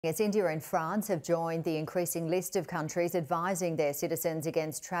As India and France have joined the increasing list of countries advising their citizens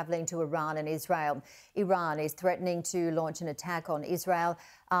against travelling to Iran and Israel. Iran is threatening to launch an attack on Israel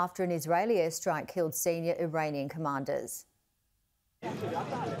after an Israeli airstrike killed senior Iranian commanders.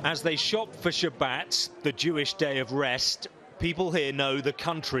 As they shop for Shabbat, the Jewish day of rest, people here know the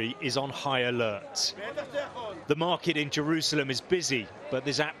country is on high alert. The market in Jerusalem is busy, but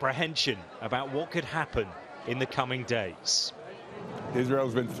there's apprehension about what could happen in the coming days.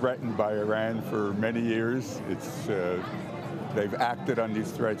 Israel's been threatened by Iran for many years. They've acted on these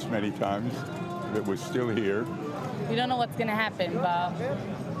threats many times. It was still here. We don't know what's going to happen, but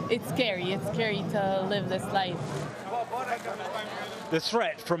it's scary. It's scary to live this life. The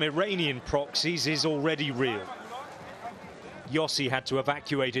threat from Iranian proxies is already real. Yossi had to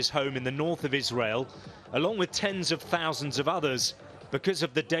evacuate his home in the north of Israel, along with tens of thousands of others, because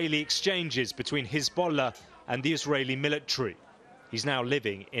of the daily exchanges between Hezbollah and the Israeli military. He's now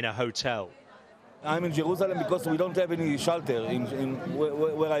living in a hotel. I'm in Jerusalem because we don't have any shelter in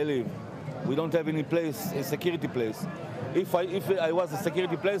where I live. We don't have any place, a security place. If I was a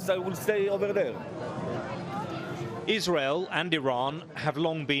security place, I would stay over there. Israel and Iran have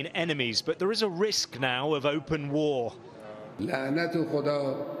long been enemies, but there is a risk now of open war.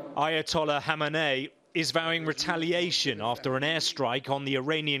 Ayatollah Khamenei is vowing retaliation after an airstrike on the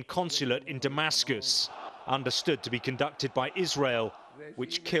Iranian consulate in Damascus, understood to be conducted by Israel,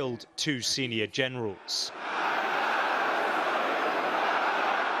 which killed 2 senior generals.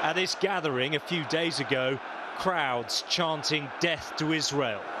 At this gathering a few days ago, crowds chanting "Death to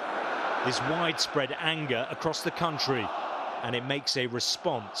Israel." There's widespread anger across the country, and it makes a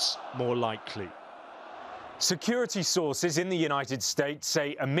response more likely. Security sources in the United States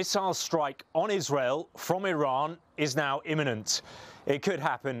say a missile strike on Israel from Iran is now imminent. It could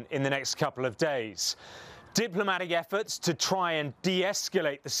happen in the next couple of days. Diplomatic efforts to try and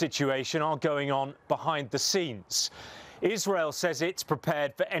de-escalate the situation are going on behind the scenes. Israel says it's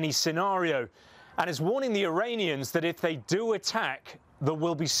prepared for any scenario and is warning the Iranians that if they do attack, there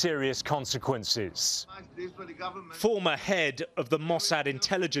will be serious consequences. Former head of the Mossad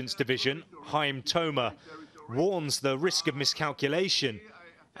intelligence division, Haim Tomer, warns the risk of miscalculation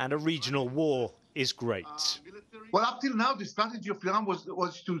and a regional war is great. Well, up till now, the strategy of Iran was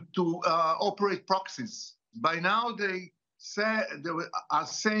to operate proxies. By now, they are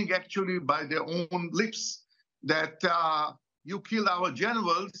saying actually by their own lips that you kill our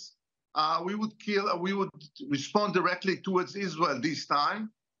generals, we would respond directly towards Israel this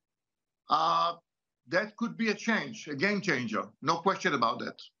time. That could be a change, a game changer, no question about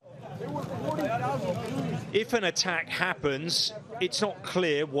that. If an attack happens, it's not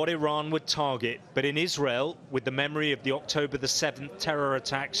clear what Iran would target. But in Israel, with the memory of the October the 7th terror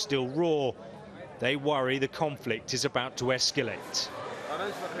attack still raw, they worry the conflict is about to escalate.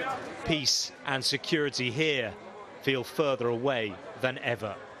 Peace and security here feel further away than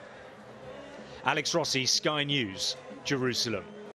ever. Alex Rossi, Sky News, Jerusalem.